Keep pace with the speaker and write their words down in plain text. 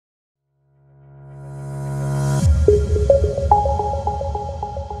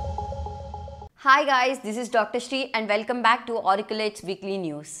Hi guys, this is Dr. Shri and welcome back to AURICULATES weekly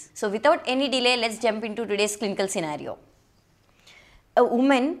news. So without any delay, let's jump into today's clinical scenario. A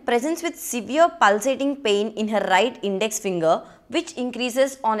woman presents with severe pulsating pain in her right index finger which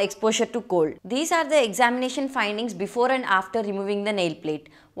increases on exposure to cold. These are the examination findings before and after removing the nail plate.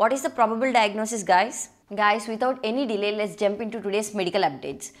 What is the probable diagnosis, guys? Guys, without any delay, let's jump into today's medical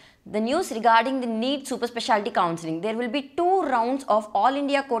updates. The news regarding the NEET super specialty counseling. There will be 2 rounds of All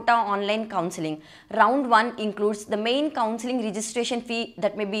India Quota online counseling. Round 1 includes the main counseling registration fee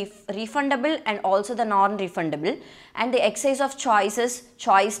that may be refundable and also the non-refundable, and the exercise of choices,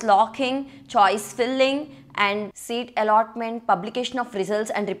 choice locking, choice filling, and seat allotment, publication of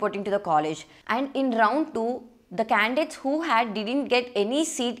results and reporting to the college. And in round 2, the candidates who didn't get any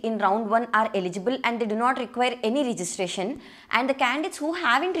seat in round 1 are eligible and they do not require any registration, and the candidates who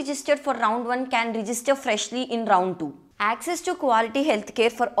haven't registered for round 1 can register freshly in round 2. Access to quality healthcare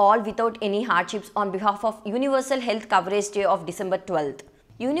for all without any hardships on behalf of Universal Health Coverage Day of December 12th.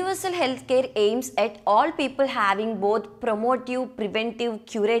 Universal healthcare aims at all people having both promotive, preventive,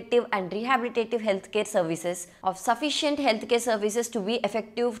 curative and rehabilitative healthcare services of sufficient healthcare services to be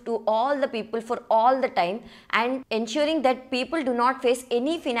effective to all the people for all the time, and ensuring that people do not face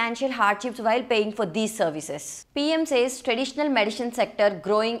any financial hardships while paying for these services. PM says traditional medicine sector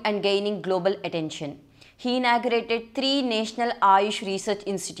growing and gaining global attention. He inaugurated 3 national Ayush research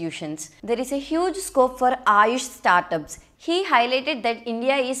institutions. There is a huge scope for Ayush startups. He highlighted that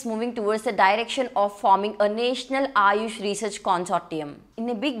India is moving towards the direction of forming a national Ayush research consortium. In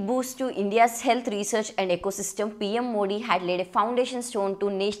a big boost to India's health research and ecosystem, PM Modi had laid a foundation stone to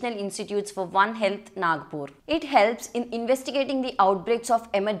National Institutes for One Health, Nagpur. It helps in investigating the outbreaks of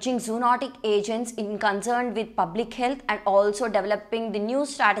emerging zoonotic agents in concern with public health and also developing the new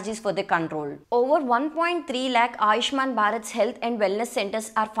strategies for their control. Over 1.3 lakh Ayushman Bharat's health and wellness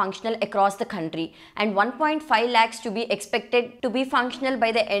centers are functional across the country, and 1.5 lakhs to be expected to be functional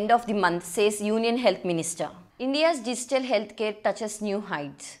by the end of the month, says Union Health Minister. India's digital healthcare touches new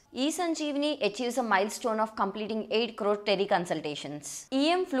heights. eSanjeevani achieves a milestone of completing 8 crore teleconsultations.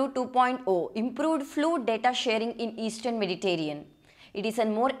 EM Flu 2.0 improved flu data sharing in Eastern Mediterranean. It is a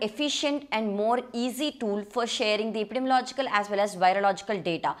more efficient and more easy tool for sharing the epidemiological as well as virological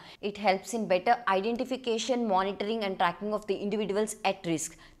data. It helps in better identification, monitoring and tracking of the individuals at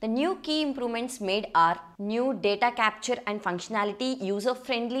risk. The new key improvements made are new data capture and functionality,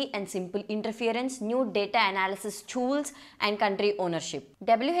 user-friendly and simple interference, new data analysis tools and country ownership.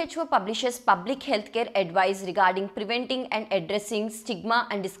 WHO publishes public healthcare advice regarding preventing and addressing stigma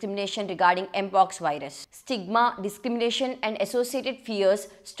and discrimination regarding Mpox virus. Stigma, discrimination and associated fears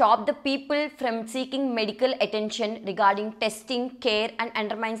stop the people from seeking medical attention regarding testing, care and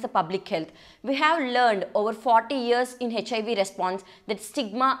undermines the public health. We have learned over 40 years in HIV response that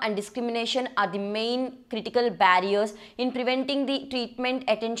stigma and discrimination are the main critical barriers in preventing the treatment,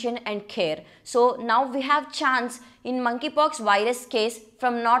 attention and care. So now we have chance in monkeypox virus case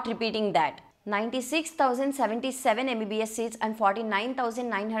from not repeating that. 96,077 MBBS seats and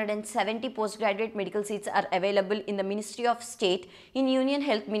 49,970 postgraduate medical seats are available in the Ministry of State in Union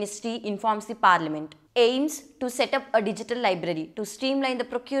Health Ministry, informs the Parliament. Aims to set up a digital library to streamline the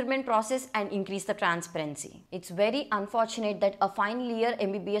procurement process and increase the transparency. It's very unfortunate that a final year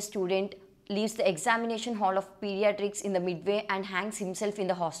MBBS student leaves the examination hall of pediatrics in the midway and hangs himself in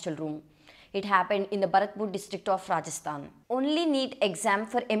the hostel room. It happened in the Bharatpur district of Rajasthan. Only NEET exam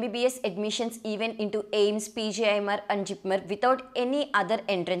for MBBS admissions even into AIIMS, PGIMR and JIPMER without any other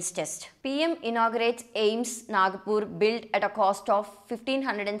entrance test. PM inaugurates AIIMS Nagpur built at a cost of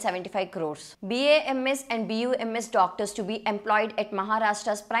 1575 crores. BAMS and BUMS doctors to be employed at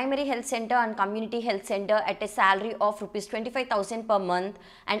Maharashtra's Primary Health Center and Community Health Center at a salary of Rs 25,000 per month,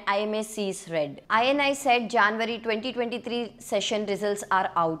 and IMA sees red. INI said January 2023 session results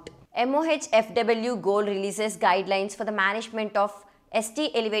are out. MOHFW goal releases guidelines for the management of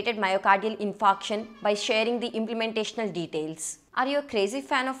ST elevated myocardial infarction by sharing the implementational details. Are you a crazy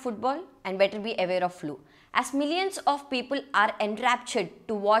fan of football? And better be aware of flu. As millions of people are enraptured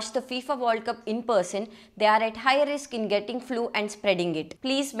to watch the FIFA World Cup in person, they are at high risk in getting flu and spreading it.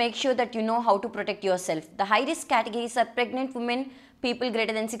 Please make sure that you know how to protect yourself. The high risk categories are pregnant women, people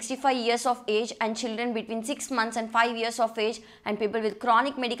greater than 65 years of age and children between 6 months and 5 years of age, and people with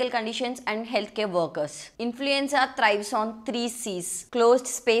chronic medical conditions and healthcare workers. Influenza thrives on 3 C's: closed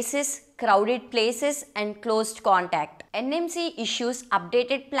spaces, crowded places and closed contact. NMC issues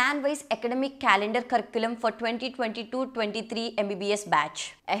updated plan-wise academic calendar curriculum for 2022-23 MBBS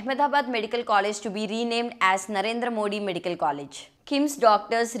batch. Ahmedabad Medical College to be renamed as Narendra Modi Medical College. KIMS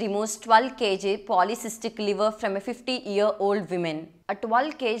doctors removes 12 kg polycystic liver from a 50-year-old woman. A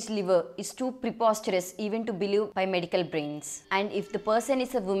 12 kg liver is too preposterous even to believe by medical brains. And if the person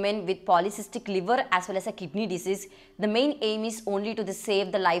is a woman with polycystic liver as well as a kidney disease, the main aim is only to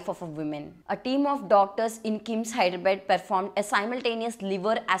save the life of a woman. A team of doctors in KIMS Hyderabad performed a simultaneous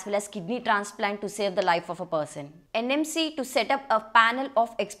liver as well as kidney transplant to save the life of a person. NMC to set up a panel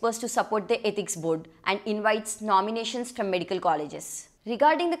of experts to support the ethics board and invites nominations from medical colleges.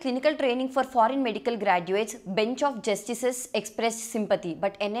 Regarding the clinical training for foreign medical graduates, bench of justices expressed sympathy,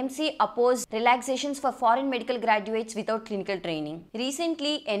 but NMC opposed relaxations for foreign medical graduates without clinical training.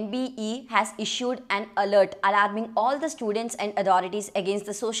 Recently, NBE has issued an alert alarming all the students and authorities against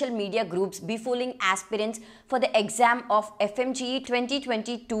the social media groups befooling aspirants for the exam of FMGE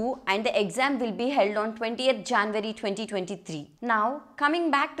 2022, and the exam will be held on 20th January 2023. Now, coming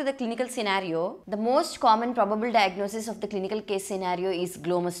back to the clinical scenario, the most common probable diagnosis of the clinical case scenario is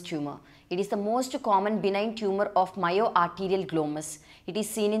glomus tumor. It is the most common benign tumor of myoarterial glomus. It is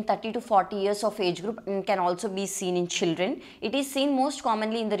seen in 30 to 40 years of age group and can also be seen in children. It is seen most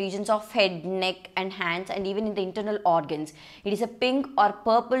commonly in the regions of head, neck and hands, and even in the internal organs. It is a pink or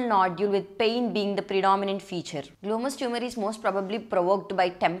purple nodule with pain being the predominant feature. Glomus tumor is most probably provoked by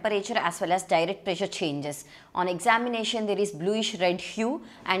temperature as well as direct pressure changes. On examination, there is bluish red hue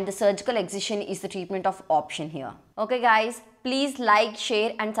and the surgical excision is the treatment of option here. Okay guys, please like,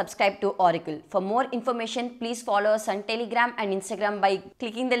 share and subscribe to Auricle. For more information, please follow us on Telegram and Instagram by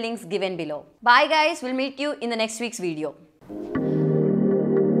clicking the links given below. Bye guys, we'll meet you in the next week's video.